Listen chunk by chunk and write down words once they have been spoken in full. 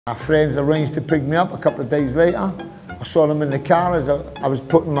My friends arranged to pick me up a couple of days later. I saw them in the car as I was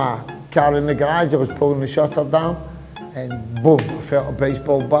putting my car in the garage. I was pulling the shutter down and boom, I felt a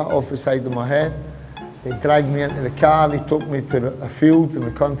baseball bat off the side of my head. They dragged me into the car, they took me to a field in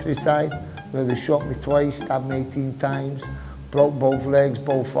the countryside where they shot me twice, stabbed me 18 times, broke both legs,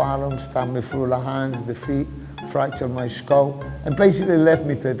 both arms, stabbed me through the hands, the feet, fractured my skull, and basically left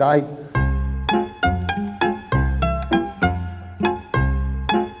me to die.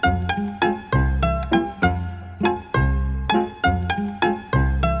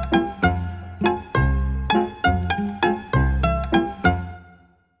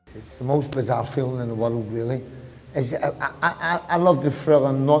 It's the most bizarre feeling in the world, really. I love the thrill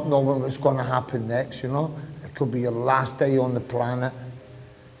of not knowing what's going to happen next, you know? It could be your last day on the planet.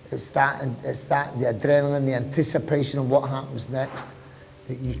 It's that, the adrenaline, the anticipation of what happens next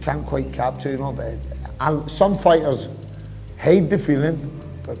that you can't quite capture, you know? But some fighters hate the feeling,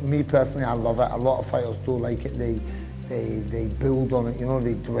 but me personally, I love it. A lot of fighters do like it. They build on it, you know,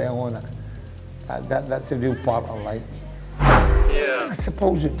 they dwell on it. That's a real part of life. Yeah. I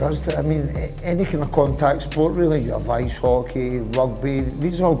suppose it does. I mean, any kind of contact sport, really. You have ice hockey, rugby.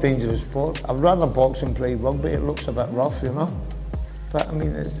 These are all dangerous sports. I'd rather box and play rugby. It looks a bit rough, you know. But I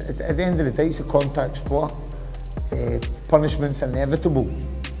mean, at the end of the day, it's a contact sport. Punishment's inevitable.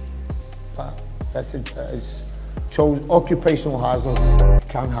 But it's occupational hazard. It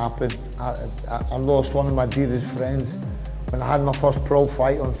can happen. I lost one of my dearest friends when I had my first pro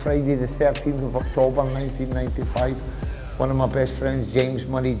fight on Friday the 13th of October 1995. One of my best friends, James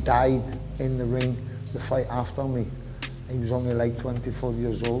Murray, died in the ring the fight after me. He was only like 24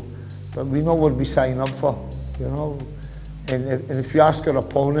 years old. But we know what we sign up for, you know. And if you ask our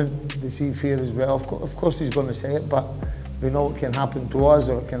opponent, does he fear as well? Of course he's going to say it, but we know it can happen to us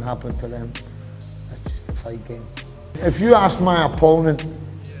or it can happen to them. That's just a fight game. If you ask my opponent,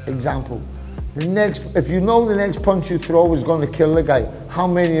 example, if you know the next punch you throw is going to kill the guy, how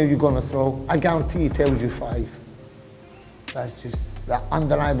many are you going to throw? I guarantee he tells you 5. That's just that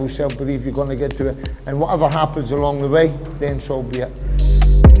undeniable self-belief you're going to get to it. And whatever happens along the way, then so be it.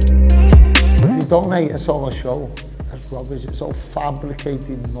 But they don't like it's all a show. That's rubbish. It's all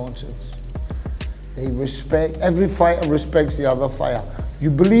fabricated nonsense. They respect, every fighter respects the other fighter. You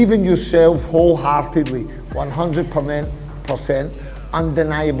believe in yourself wholeheartedly, 100%,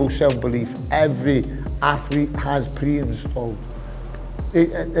 undeniable self-belief. Every athlete has pre-installed.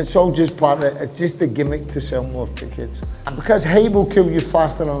 It's all just part of it. It's just a gimmick to sell more tickets. And because hate will kill you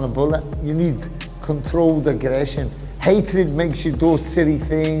faster than a bullet, you need controlled aggression. Hatred makes you do silly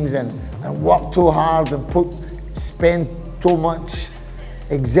things and work too hard and spend too much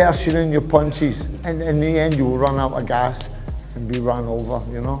exertion in your punches. And in the end, you will run out of gas and be run over,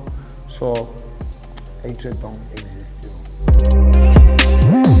 you know? So, hatred don't exist, you know?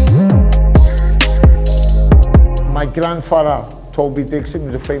 My grandfather, Scott Dixon,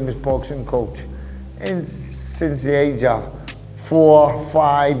 was a famous boxing coach. And since the age of 4 or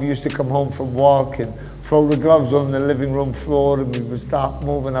 5, used to come home from work and throw the gloves on the living room floor and we would start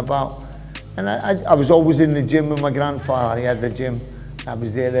moving about. And I was always in the gym with my grandfather. He had the gym. I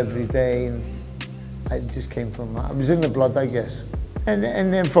was there every day and it just came from that. I was in the blood, I guess. And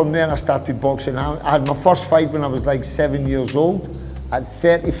then from there I started boxing. I had my first fight when I was like 7 years old. I had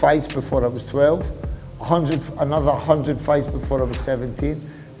 30 fights before I was 12. Another 100 fights before I was 17.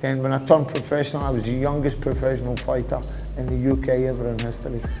 Then when I turned professional, I was the youngest professional fighter in the UK ever in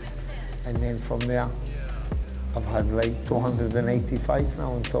history. And then from there, I've had like 280 fights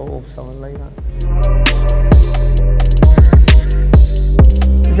now in total, something like that.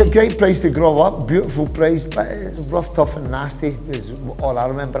 It's a great place to grow up, beautiful place, but it's rough, tough and nasty is all I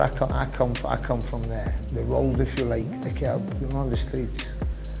remember. I come from the road, if you like, the curb, you know, the streets.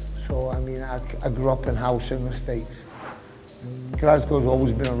 So, I mean, I grew up in housing estates. Glasgow's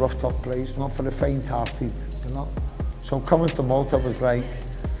always been a rough, tough place, not for the faint-hearted, you know. So coming to Malta was like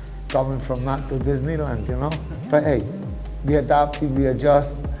coming from that to Disneyland, you know. But hey, we adapted, we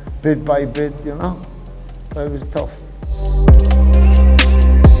adjust, bit by bit, you know. But it was tough.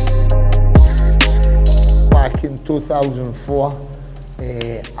 Back in 2004,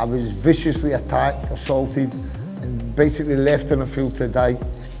 I was viciously attacked, assaulted, and basically left in a field to die.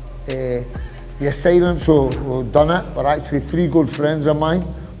 The assailants who done it were actually 3 good friends of mine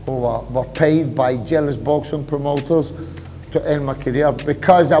who were paid by jealous boxing promoters to end my career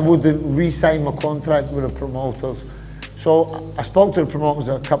because I wouldn't re-sign my contract with the promoters. So I spoke to the promoters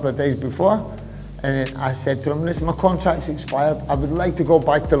a couple of days before and then I said to them, listen, my contract's expired. I would like to go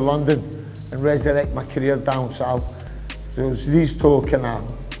back to London and resurrect my career down south. There was these 2 kind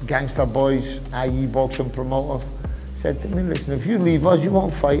of gangster boys, i.e. boxing promoters, said to me, listen, if you leave us, you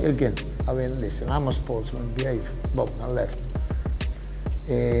won't fight again. I went, listen, I'm a sportsman, behave. Well, I left.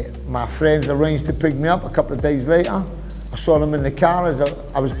 My friends arranged to pick me up a couple of days later. I saw them in the car as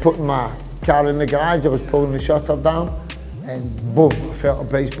I was putting my car in the garage. I was pulling the shutter down, and boom, I felt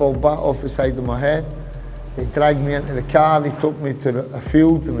a baseball bat off the side of my head. They dragged me into the car. They took me to a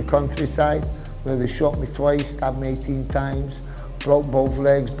field in the countryside where they shot me twice, stabbed me 18 times, broke both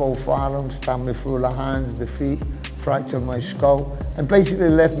legs, both arms, stabbed me through the hands, the feet, fractured my skull, and basically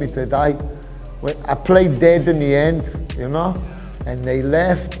left me to die. I played dead in the end, you know, and they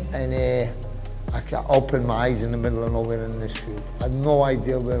left, and I opened my eyes in the middle of nowhere in this field. I had no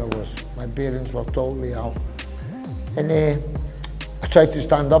idea where I was. My bearings were totally out. And I tried to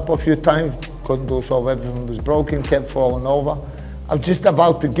stand up a few times, couldn't do so, everything was broken, kept falling over. I was just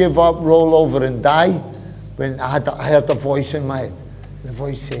about to give up, roll over and die, when I heard a voice in my head. The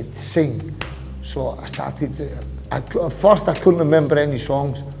voice said, sing. So I started to, at first I couldn't remember any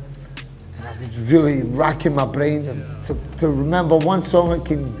songs. And I was really racking my brain to remember one song that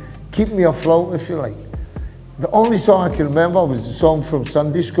can keep me afloat, if you like. The only song I can remember was a song from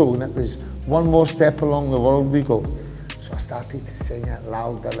Sunday school, and it was One More Step Along the World We Go. So I started to sing it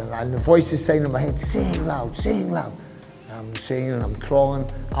louder, and the voice is saying in my head, sing loud, sing loud. And I'm singing, I'm crawling.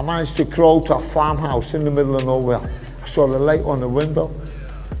 I managed to crawl to a farmhouse in the middle of nowhere. I saw the light on the window.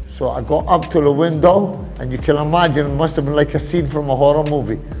 So I got up to the window, and you can imagine it must have been like a scene from a horror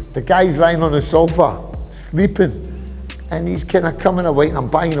movie. The guy's lying on the sofa, sleeping. And he's kind of coming away, and I'm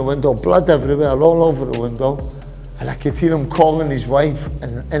banging the window, blood everywhere, all over the window. And I could hear him calling his wife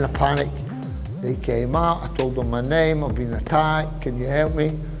in a panic. They came out, I told them my name, I've been attacked, can you help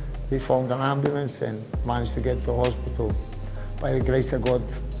me? They phoned an ambulance and managed to get to the hospital. By the grace of God,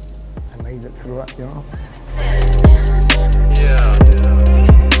 I made it through it, you know.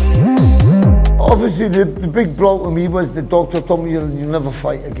 Obviously, the big blow to me was the doctor told me, you'll never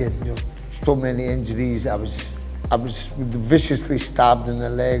fight again. You know, so many injuries. I was viciously stabbed in the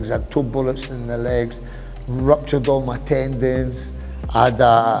legs. I had 2 bullets in the legs, ruptured all my tendons. I had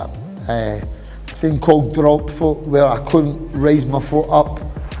a thing called drop foot where I couldn't raise my foot up,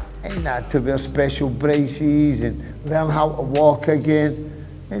 and I had to wear special braces and learn how to walk again.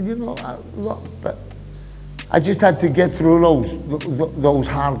 And you know, but I just had to get through those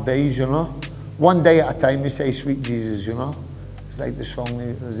hard days, you know. One day at a time, you say, "Sweet Jesus," you know. It's like the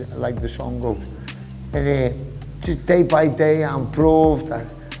song goes. And just day by day, I improved.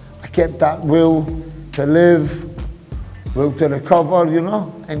 I kept that will to live, will to recover, you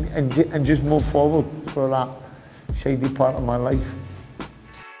know, and just move forward for that shady part of my life.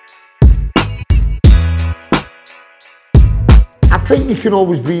 I think you can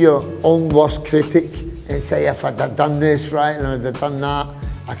always be your own worst critic and say, if I'd have done this right and I'd have done that,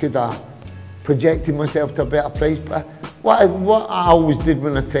 I could have projected myself to a better place. But what I always did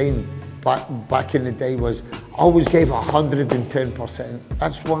when I trained back in the day was I always gave 110%.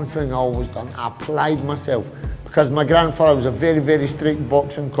 That's one thing I always done. I applied myself because my grandfather was a very, very strict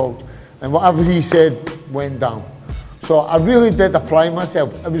boxing coach, and whatever he said went down. So I really did apply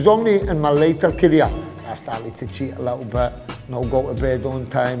myself. It was only in my later career I started to cheat a little bit, not go to bed on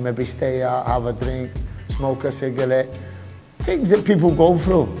time, maybe stay out, have a drink, smoke a cigarette. Things that people go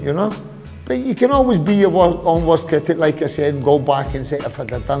through, you know. But you can always be your own worst critic, like I said, go back and say, if I'd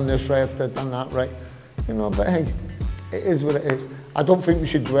have done this right, if I'd have done that right. You know, but hey, it is what it is. I don't think we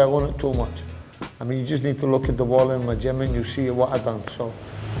should dwell on it too much. I mean, you just need to look at the wall in my gym and you see what I've done. So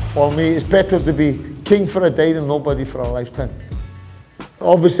for me, it's better to be king for a day than nobody for a lifetime.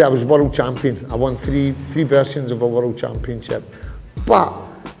 Obviously, I was world champion. I won three versions of a world championship. But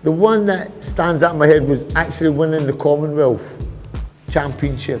the one that stands out in my head was actually winning the Commonwealth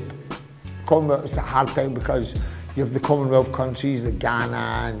Championship. Commonwealth is a hard time because you have the Commonwealth countries, the Ghana,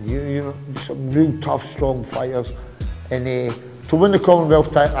 and you know, some real tough, strong fighters. And to win the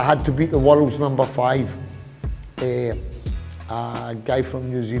Commonwealth title, I had to beat the world's number 5, a guy from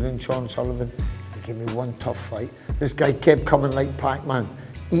New Zealand, Sean Sullivan. He gave me one tough fight. This guy kept coming like Pac-Man,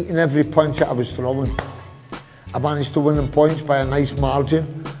 eating every punch that I was throwing. I managed to win in points by a nice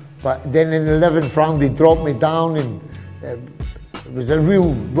margin, but then in the 11th round, he dropped me down, and it was a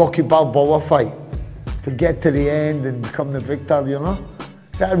real Rocky Balboa fight to get to the end and become the victor, you know.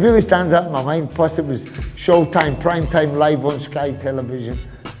 So it really stands out in my mind. Plus it was Showtime, prime time, live on Sky Television,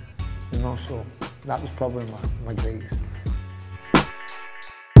 you know, so that was probably my greatest.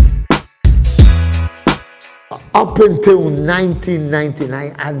 Up until 1999,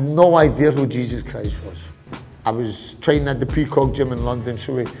 I had no idea who Jesus Christ was. I was training at the Peacock Gym in London,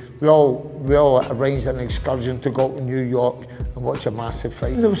 so we all arranged an excursion to go to New York and watch a massive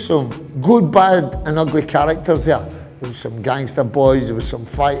fight. There was some good, bad and ugly characters there. There was some gangster boys, there was some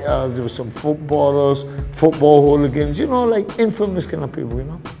fighters, there was some footballers, football hooligans, you know, like infamous kind of people, you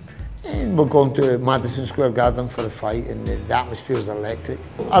know. And we're going to Madison Square Garden for a fight, and the atmosphere's electric.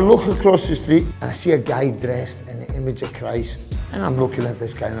 I look across the street and I see a guy dressed in the image of Christ. And I'm looking at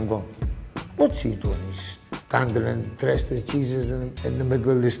this guy and I'm going, what's he doing? He's standing and dressed as Jesus in the middle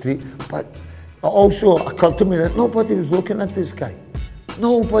of the street. But it also occurred to me that nobody was looking at this guy.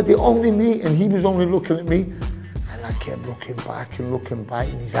 Nobody, only me, and he was only looking at me. And I kept looking back,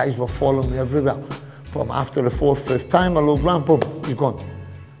 and his eyes were following me everywhere. But after the fourth, fifth time, I looked round, boom, he's gone.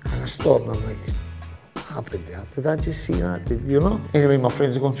 And I stopped and I'm like, what happened there? Did I just see that? You know? Anyway, my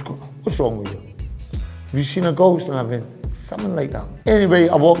friends are going, Scott, what's wrong with you? Have you seen a ghost? And I've been, something like that. Anyway,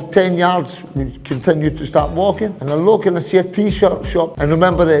 I walked 10 yards, we continued to start walking, and I look and I see a t-shirt shop. And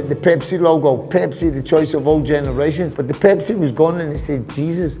remember the Pepsi logo, Pepsi, the choice of all generations. But the Pepsi was gone and it said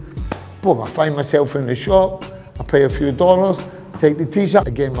Jesus. Boom, I find myself in the shop, I pay a few dollars, take the t-shirt.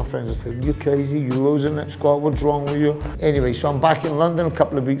 Again, my friends said, you crazy, you losing it, Scott, what's wrong with you? Anyway, so I'm back in London a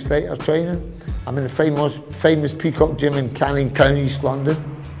couple of weeks later training. I'm in the famous Peacock Gym in Canning Town, East London.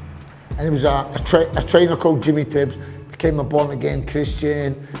 And it was a trainer called Jimmy Tibbs, became a born-again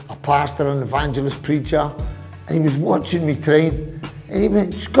Christian, a pastor, an evangelist preacher. And he was watching me train. And he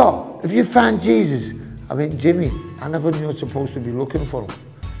went, Scott, have you found Jesus? I went, Jimmy, I never knew I was supposed to be looking for him.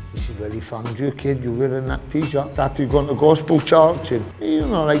 He said, well, he found you, kid, you're wearing that t-shirt. Started going to gospel church, and, you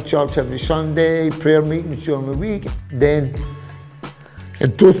know, like church every Sunday, prayer meetings during the week. Then,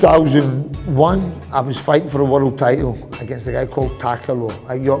 in 2001, I was fighting for a world title against a guy called Takalo,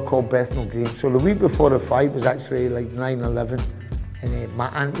 a yacht called Bethnal Green. So the week before the fight was actually like 9/11, and my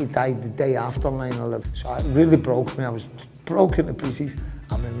auntie died the day after 9/11. So it really broke me. I was broken to pieces.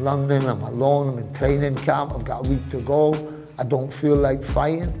 I'm in London, I'm alone, I'm in training camp, I've got a week to go. I don't feel like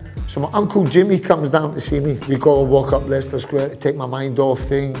fighting. So my Uncle Jimmy comes down to see me. We go walk up Leicester Square to take my mind off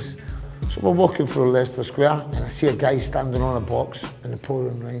things. So we're walking through Leicester Square and I see a guy standing on a box in the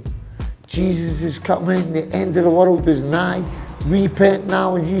pouring rain. Jesus is coming, the end of the world is nigh. Repent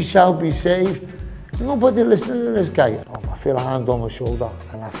now and ye shall be saved. Nobody listening to this guy. Oh, I feel a hand on my shoulder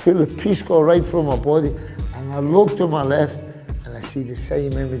and I feel the peace go right through my body. And I look to my left and I see the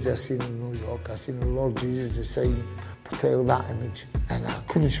same image I seen in New York. I seen the Lord Jesus, the same portrayal, that image. And I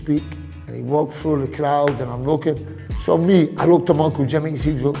couldn't speak. And he walked through the crowd and I'm looking. So I looked at my Uncle Jimmy and he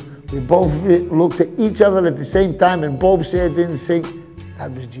said, look, we both looked at each other at the same time and both said in sync,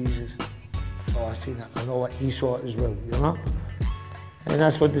 that was Jesus. So I seen it. I know what he saw it as well, you know? And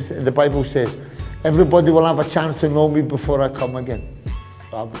that's what the Bible says. Everybody will have a chance to know me before I come again.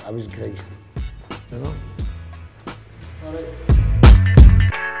 So I was graced, you know? All right.